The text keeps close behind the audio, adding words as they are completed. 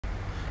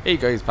Hey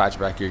guys, Patch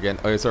back here again.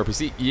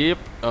 IESRPC. Yep,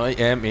 I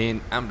am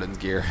in ambulance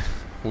gear.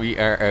 We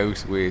are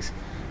out with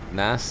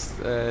Nas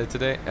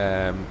today.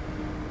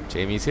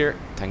 Jamie's here,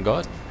 thank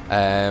God.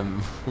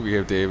 We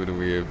have David and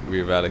we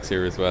have Alex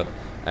here as well.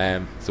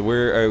 So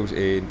we're out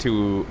in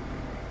two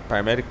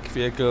paramedic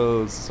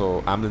vehicles,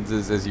 so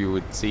ambulances as you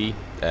would see.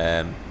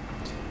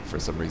 For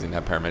some reason,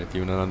 have paramedic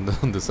unit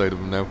on the side of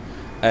them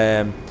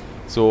now.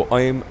 So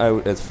I'm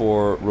out as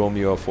 4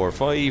 Romeo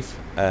 45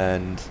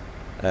 and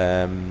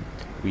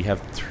we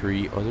have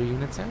 3 other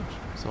units out,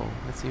 so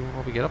let's see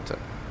what we get up to.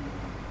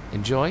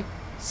 Enjoy,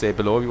 say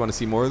below if you want to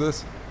see more of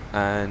this,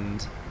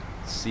 and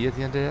see you at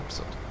the end of the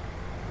episode.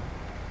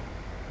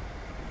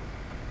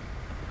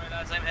 Right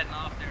lads, I'm heading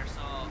off there,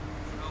 so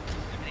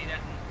if you need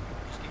anything,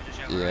 just give us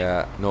a shout. Yeah,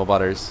 right? no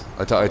bothers.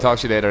 I'll talk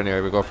to you later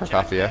anyway, we'll go for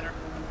coffee, yeah?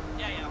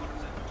 Yeah, 100%.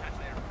 We'll chat to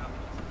you later for coffee.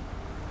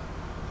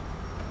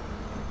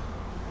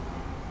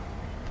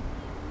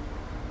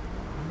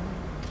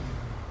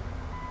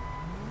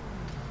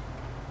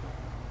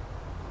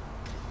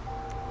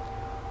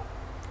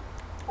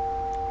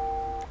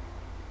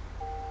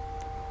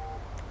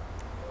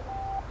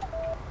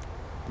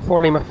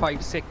 Four Lima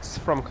 5-6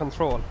 from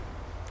control.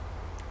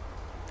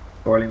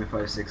 4 Lima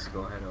 5-6,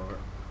 go ahead over.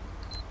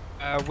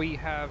 We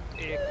have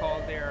a call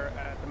there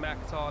at the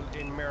Maxall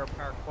in Mirror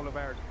Park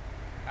Boulevard.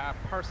 A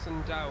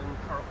person down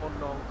for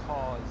unknown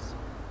cause.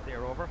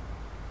 There, over.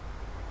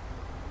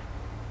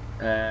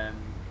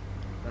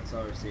 That's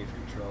all received,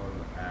 control.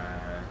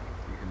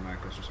 You can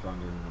mark us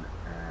responding.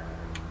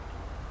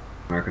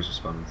 Mark us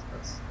responding,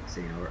 that's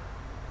seen over.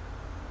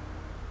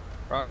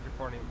 Roger,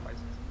 4 Lima 5-6.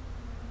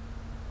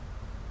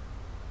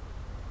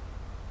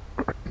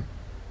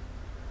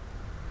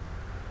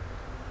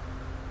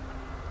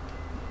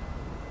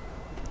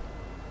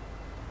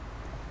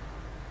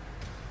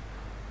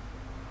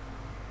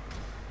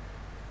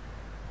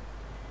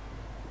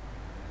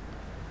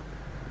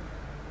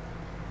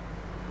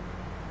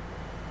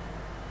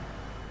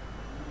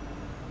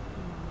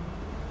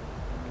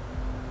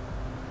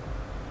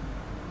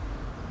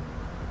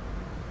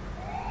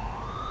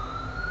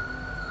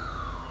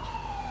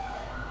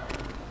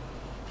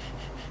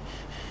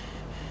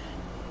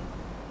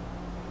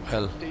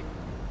 Well,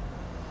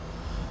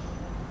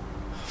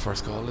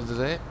 first call of the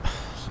day.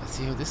 Let's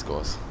see how this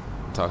goes.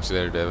 Talk to you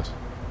later, David.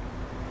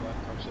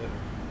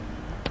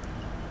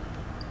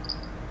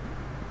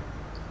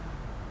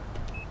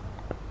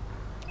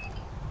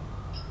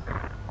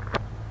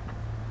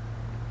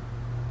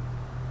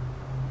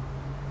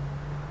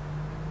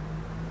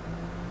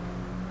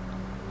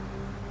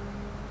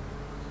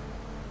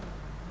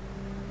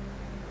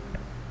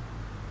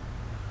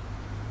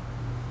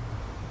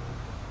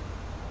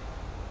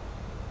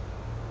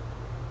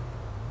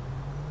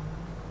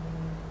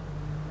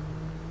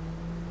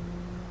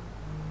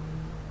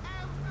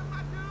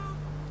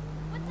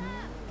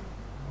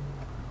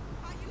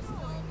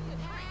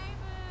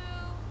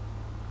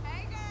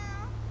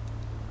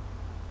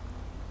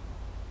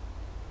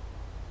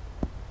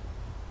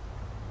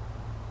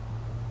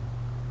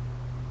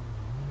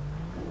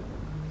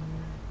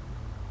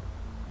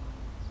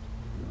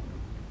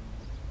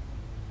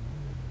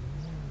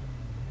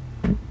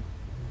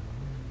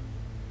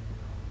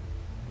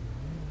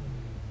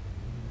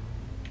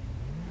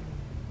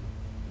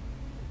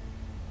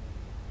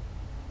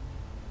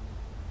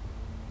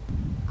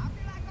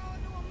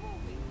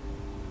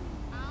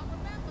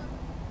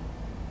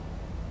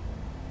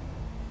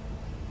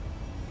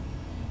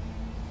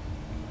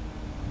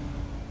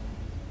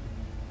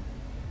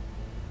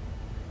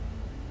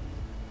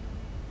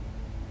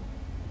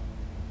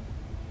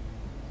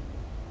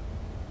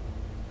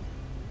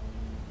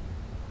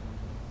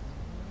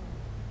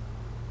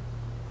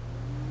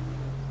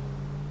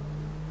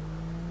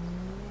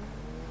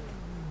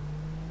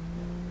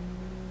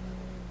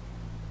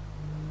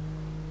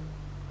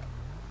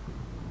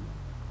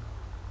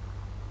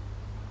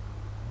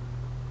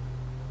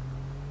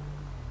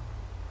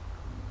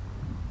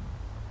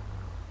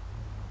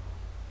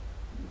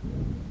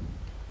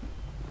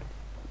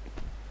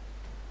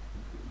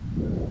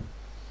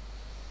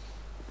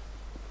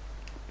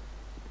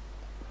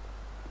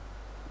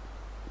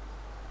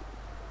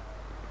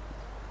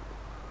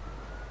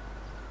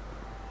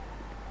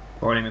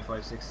 Four Lima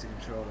 5-6 to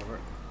control over.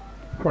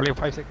 4 Lima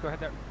 5-6, go ahead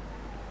there.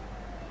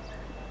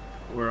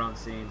 We're on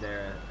scene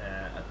there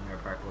at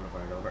Mirror Park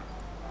Boulevard, over.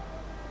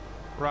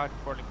 Roger,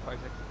 4 Lima 5-6.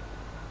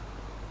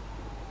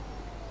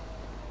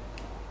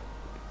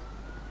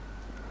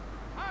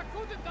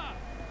 Guten Tag.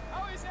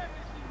 How is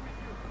everything with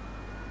you?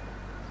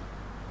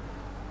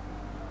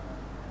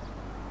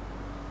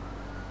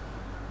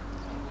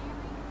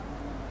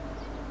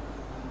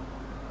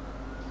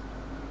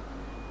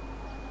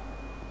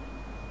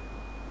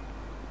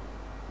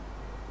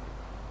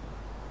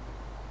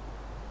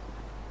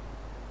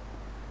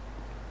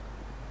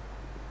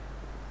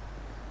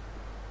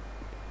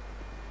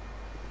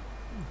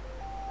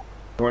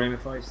 Four Lima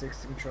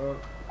 5-6 to control.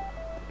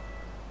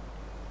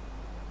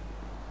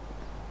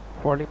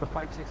 4 Lima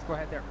 5-6, go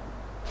ahead there.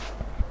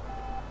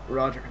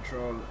 Roger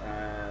control. We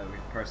have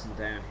a person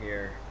down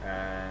here.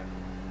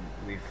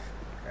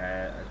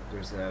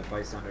 There's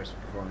bystanders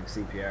performing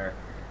CPR.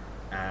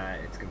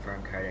 It's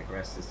confirmed cardiac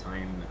arrest this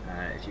time.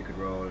 If you could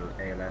roll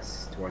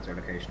ALS towards our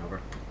location,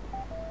 over.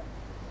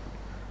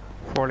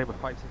 4 Lima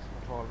 56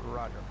 control,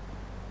 Roger.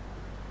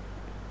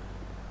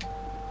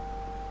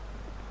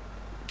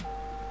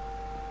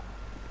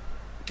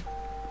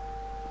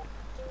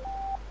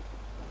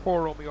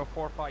 Four Romeo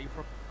 45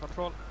 for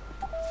control.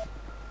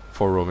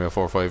 4 Romeo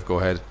 45, go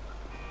ahead.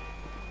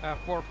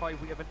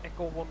 4-5, we have an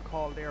Echo 1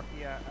 call there for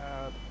you.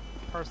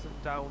 Person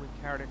down in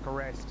cardiac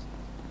arrest.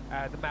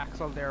 The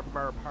Maxwell there,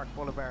 Mirror Park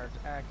Boulevard.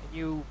 Can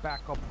you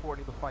back up 4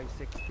 Lima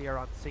 56? They are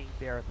on scene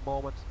there at the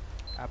moment.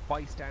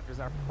 Bystanders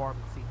are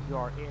performing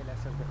CPR.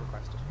 ALS has been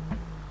requested.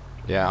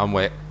 Yeah, I'm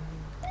wait.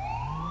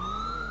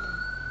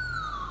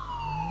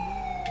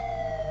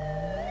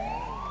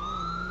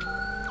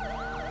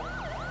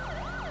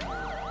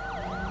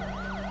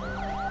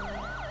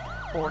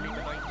 Four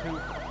Lima 92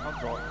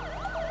 control.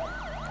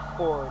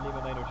 4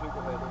 Lima 902, go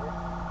ahead, over.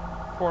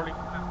 4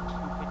 Lima 92,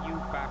 can you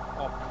back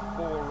up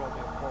 4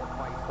 Romeo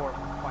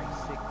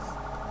 456?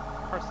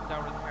 Person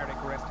down in cardiac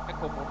arrest.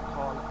 Echo 1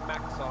 call.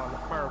 Maxwell,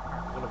 Mirror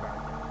Park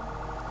Boulevard.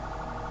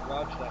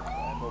 Roger that,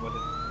 mobile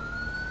hit.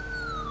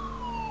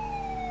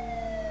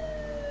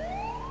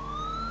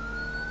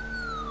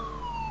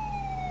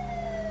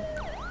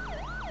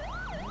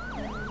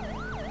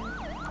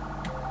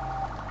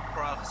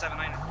 Alpha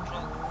 79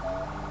 control.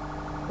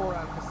 4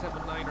 Alpha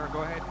 79er,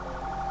 go ahead.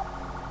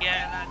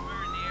 Yeah, lads,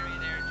 we're in the area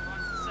there. Do you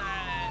want us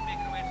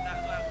making our way to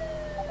that as well?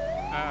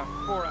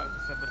 4 Alpha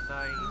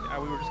 79,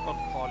 we were just going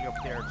to call you up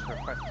there to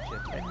request that you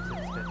attend this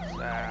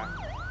incident.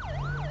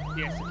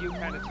 Yes, if you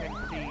can attend,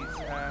 please.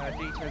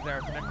 Details are: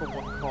 it's an Echo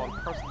 1 call,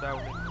 person down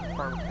in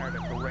confirmed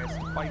cardiac arrest,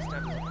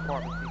 bystanders are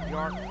performing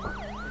CPR.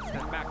 It's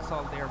the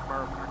Maxwell there,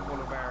 Mirror Park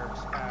Boulevard.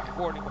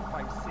 4 Lima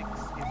 56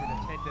 is in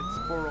attendance.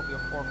 4 Romeo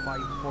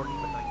 45, 4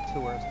 Lima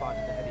 92 are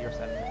responding ahead of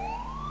yourself.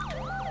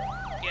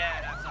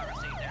 Yeah, that's our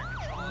received there,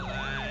 control.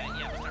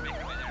 Yeah, we'll start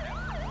making our way there now.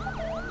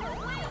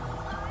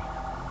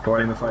 4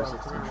 Lima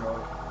 56 control.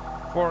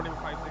 4 Lima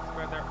 56,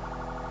 go ahead there.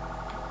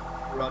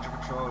 Roger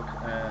control.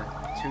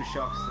 2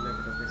 shocks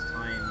delivered at this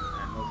time,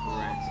 multiple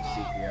rounds of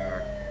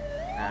CPR.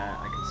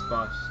 I can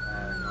spot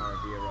an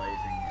RV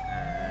arriving.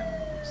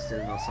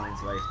 Still no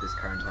signs of life at this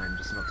current time.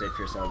 Just an update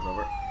for yourselves,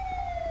 over.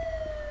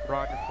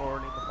 Roger,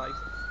 4 Lima 56.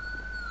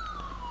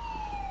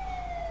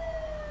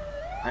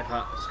 Hi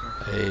Pat.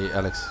 Hey,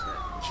 Alex.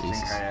 She's in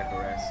Jesus. cardiac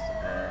arrest.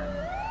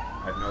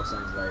 I have no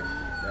signs of life.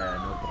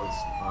 No pulse.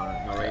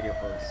 No radio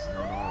pulse.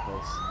 No normal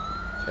pulse.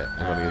 Okay,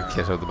 I'm gonna get a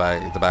kit out the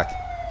back. At the back.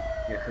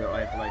 Yeah, cool.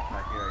 I have the light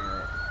pack here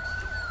anyway.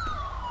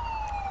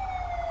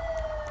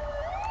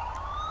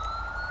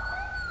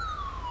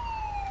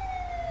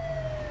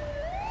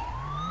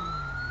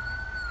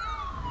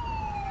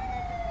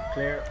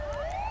 Clear.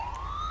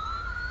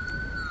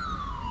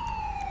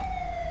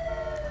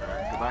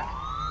 Go back.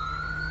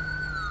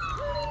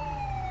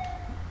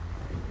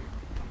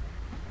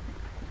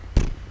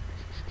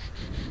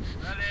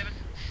 Well, David.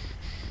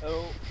 Hello.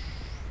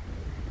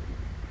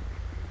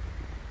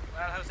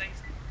 Well, how's things?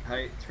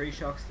 Hi, 3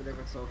 shocks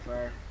delivered so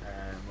far.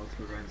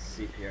 Multiple rounds of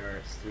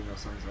CPR. Still no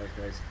signs of life,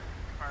 guys.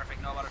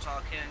 Perfect, no bother at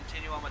all.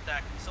 Continue on with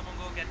that. Can someone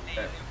go get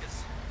the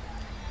Lucas?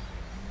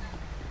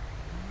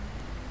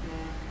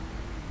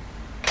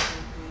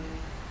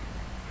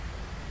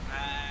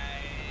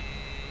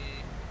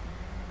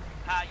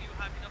 You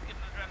have enough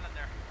given adrenaline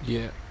there?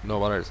 Yeah, no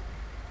bothers.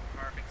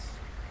 Perfect.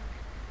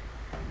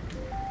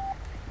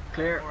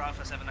 Clear. 4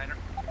 Alpha 79er.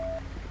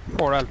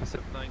 4 Alpha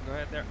 79, go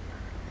ahead there.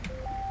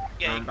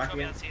 Yeah, you can back show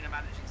me again. on scene, a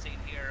managing scene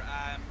here.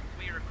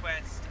 We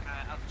request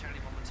Alpha Charlie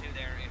 112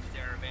 there if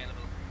they're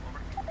available.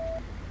 Over.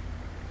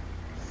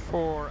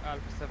 4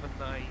 Alpha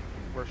 79,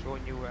 we're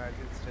showing you as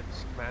incident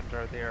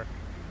commander there.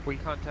 We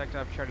contact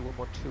Alpha Charlie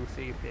 112,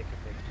 see if they can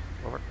lift.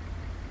 Over.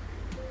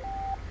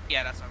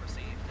 Yeah, that's not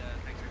received.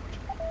 Thanks very much.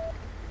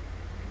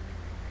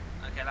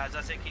 Okay, lads,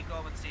 I say keep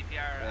going with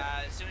CPR.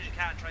 As soon as you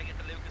can, try and get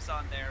the Lucas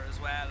on there as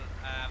well.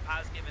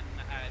 Paz given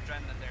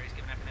adrenaline there, he's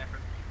given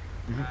epinephrine.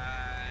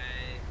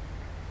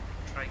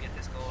 Try and get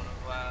this going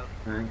as well.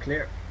 And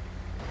clear.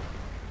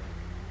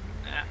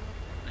 Yeah,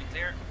 and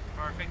clear.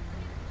 Perfect.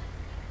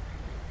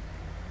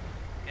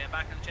 Okay,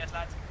 back on the chest,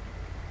 lads.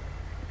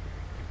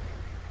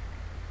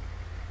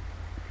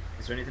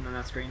 Is there anything on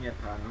that screen yet,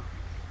 Pat?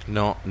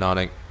 No? No,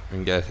 nothing.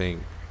 I'm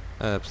getting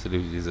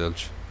absolutely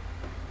zilch.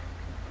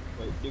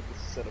 Wait, Lucas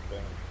is set up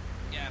there.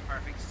 Yeah,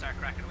 perfect. Start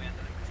cracking away on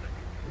the Lucas then.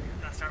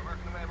 And start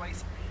working away,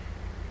 boys.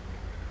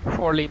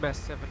 4 Lima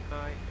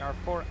 79, or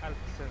 4 Alpha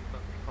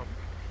 79, come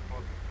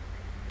on.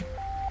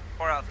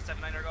 4 Alpha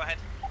 79er, go ahead.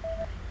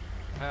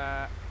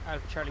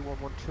 Alpha Charlie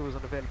 112 is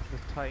unavailable at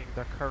this time.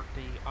 They're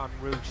currently en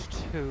route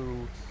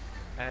to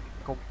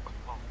come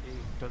on,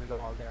 you've done it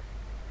all there.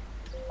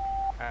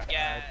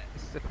 Yeah.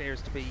 This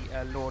appears to be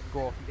a load and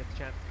go if you get the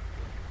chance.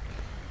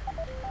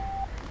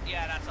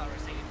 Yeah, that's all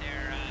received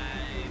there.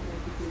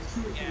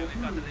 Yeah,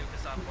 we've got the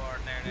Lucas on board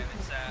there now.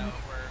 It's,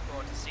 we're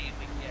going to see if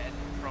we can get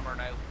from her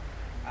now.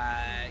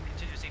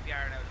 Continue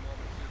CPR now at the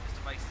moment. Lucas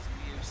devices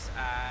in use.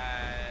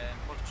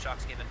 Multiple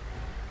shocks given.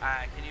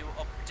 Can you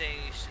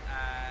update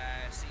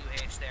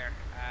CUH there?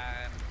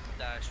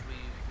 That we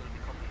will be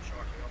coming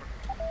shortly.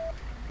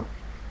 Over.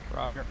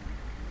 Roger.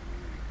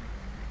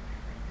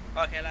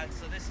 Okay, lads.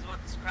 So this is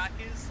what this crack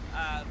is.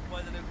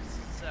 While the Lucas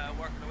is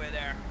working away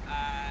there,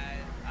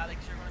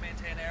 Alex, you're going to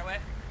maintain airway.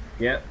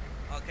 Yeah.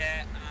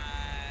 Okay.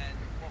 And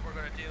what we're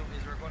going to do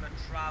is we're going to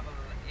travel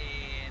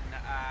in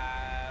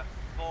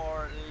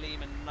 4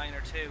 Lehman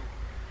 902.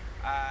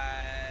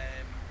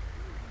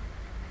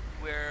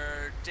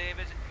 Where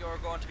David, you're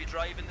going to be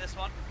driving this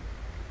one.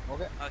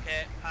 Okay.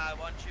 Okay, I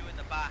want you in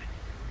the back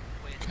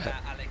with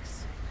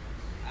Alex.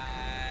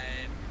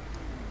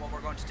 What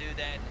we're going to do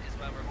then is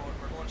we're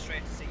going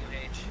straight to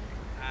CUH.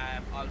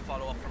 I'll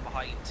follow up from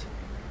behind.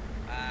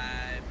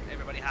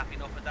 Everybody happy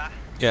enough with that?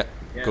 Yeah,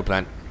 Yeah. good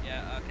plan.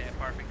 Yeah, okay,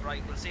 perfect.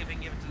 Right, we'll see if we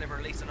can deliver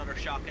at least another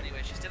shock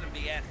anyway. She's still in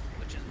BF,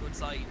 which is a good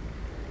sign.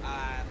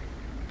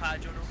 Pal,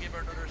 do you want to give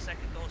her another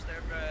second dose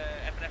there,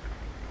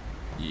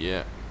 epinephrine?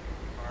 Yeah,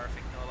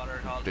 Perfect, no bother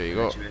at all. there you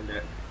go. Let you in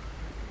there.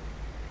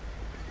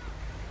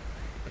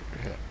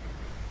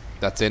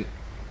 That's in.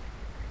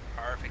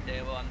 Perfect,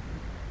 day one.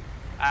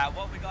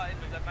 What we got in,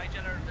 we've got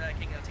Nigel or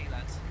King LT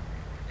lads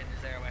in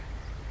his airway.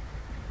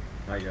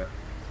 Nigel.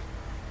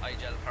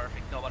 Nigel,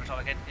 perfect, no bother at all.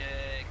 Can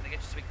I get you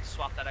so we can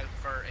swap that out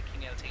for a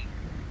King LT?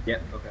 Yeah,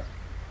 okay.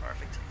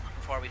 Perfect,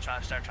 before we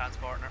start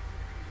transporting her.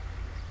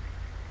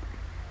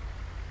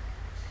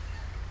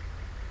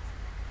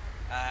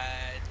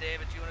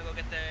 David, do you want to go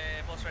get the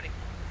bus ready?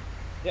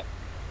 Yep.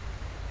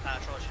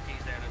 Throw us your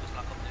keys there and I'll just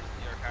lock up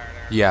your car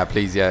there. Yeah,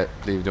 please, yeah,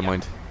 please don't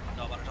mind.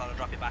 No bother at all, I'll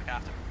drop you back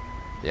after.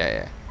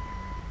 Yeah.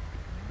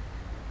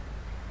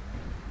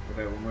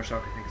 Okay, one more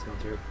shock I think is going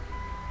through.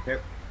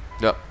 Here.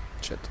 Yep,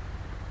 shit.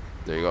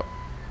 There you go.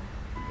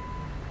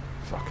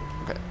 Fuck,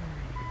 okay.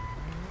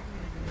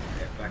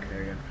 Yeah, back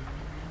there again.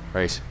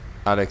 Right,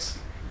 Alex,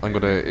 I'm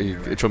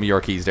gonna throw me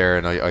your keys there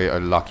and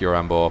I'll lock your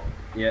ambo up.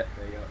 Yeah,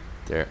 there you go.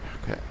 There,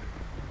 okay.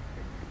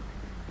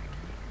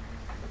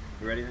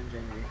 You ready then,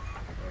 Jamie?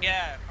 Or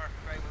Yeah, perfect,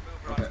 right, we'll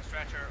move her onto the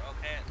stretcher.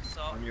 Okay,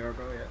 so, On your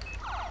go, yeah.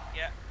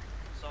 yeah,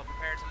 so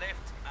prepare to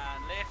lift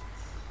and lift.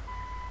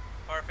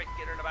 Perfect,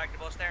 get her in the back of the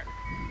bus there.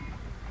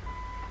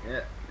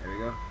 Yeah, there we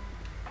go.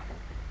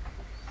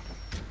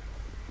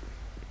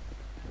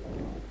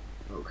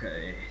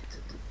 Okay.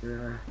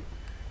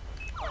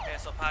 Okay,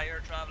 so Pa, you're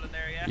travelling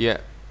there, yeah?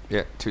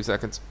 Yeah, 2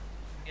 seconds.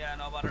 Yeah,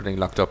 no bother. Everything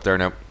locked up there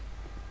now.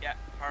 Yeah,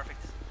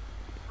 perfect.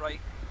 Right,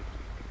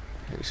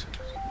 Right.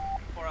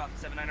 4 off,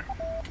 7-9er.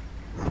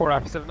 4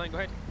 after 79, go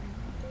ahead.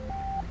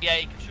 Yeah,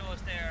 you can show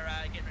us there,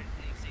 getting ready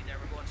to see there,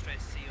 we're going straight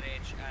to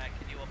CUH.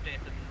 Can you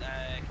update them,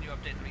 can you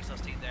update the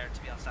resource team there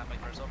to be on standby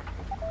for us, over?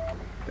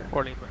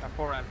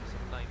 4 after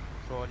 79.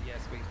 So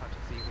yes, we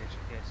contact CUH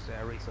in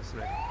case resource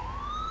ready.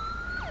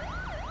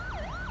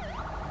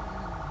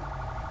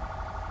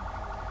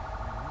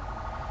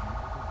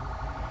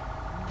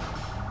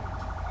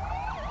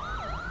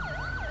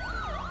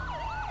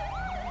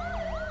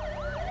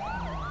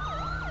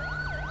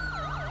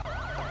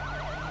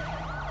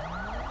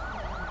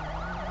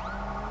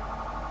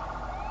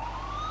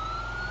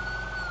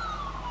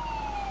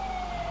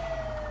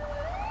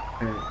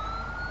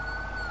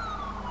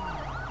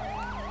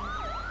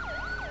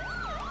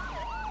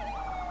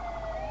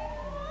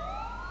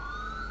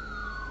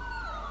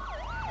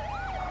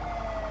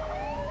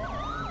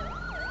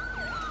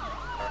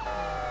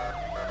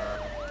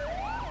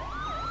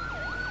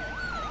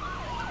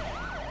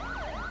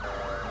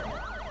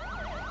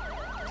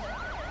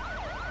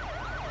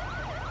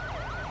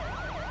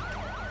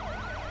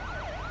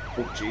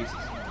 Oh, Jesus.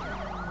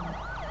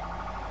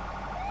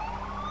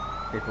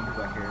 They put me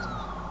back here, isn't it?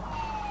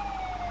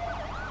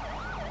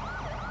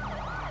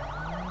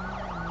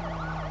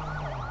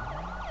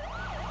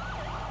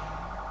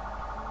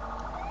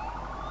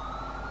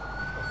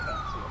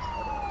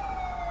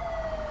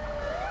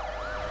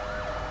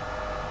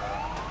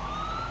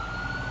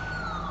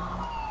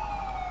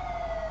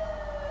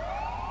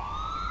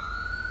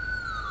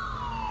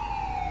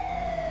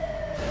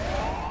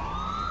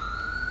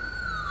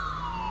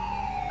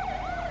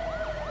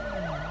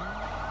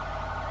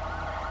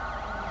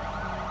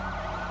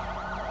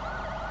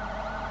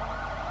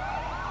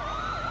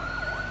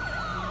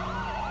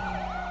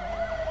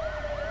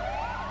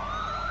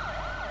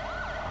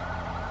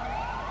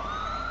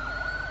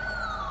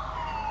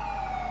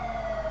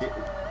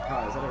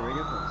 Is that a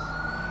radio pulse?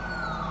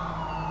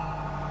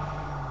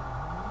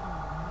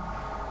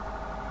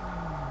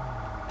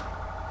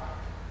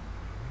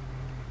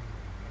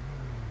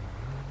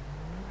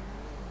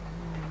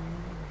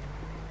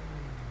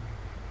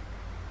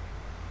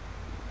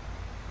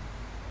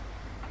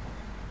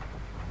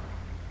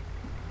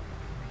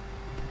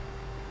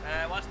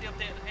 What's the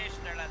update of the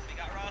patient there, lads? We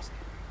got Ross?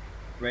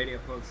 Radio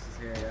pulse is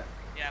here, yeah.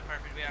 Yeah,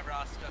 perfect, we have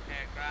Ross.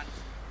 Okay, grand.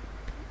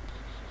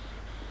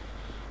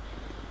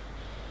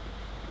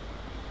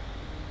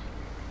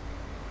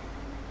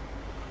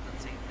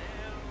 Let's see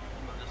now.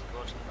 We'll just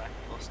go to the back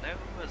of the bus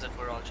now, as if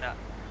we're all chatting.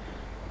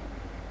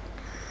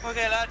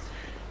 Okay, lads.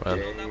 Well,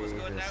 That was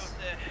good. Now Jesus.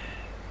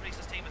 the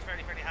Reese's team is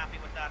fairly happy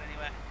with that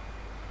anyway.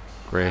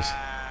 great.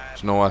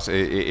 Do you know what?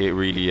 It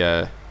really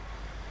it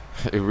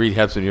really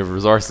helps when you have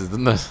resources,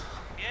 doesn't it?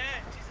 Yeah,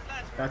 Jesus,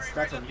 lads. That's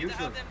very lucky to unusual.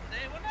 have them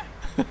today,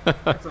 wasn't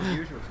it? That's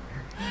unusual.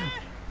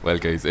 Well,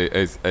 guys,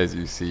 as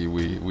you see,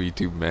 we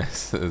do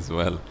mess as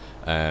well.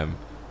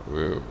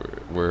 We're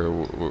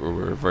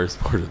very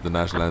supportive of the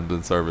National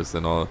Ambulance Service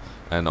and all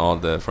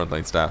the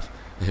frontline staff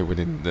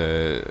within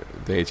the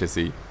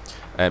HSE.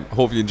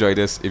 Hopefully you enjoyed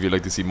this. If you'd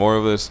like to see more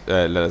of it,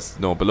 let us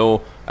know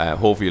below.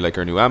 Hopefully you like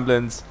our new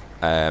ambulance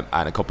and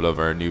a couple of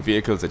our new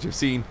vehicles that you've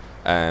seen.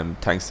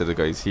 Thanks to the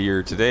guys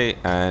here today,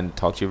 and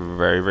talk to you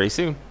very, very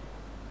soon.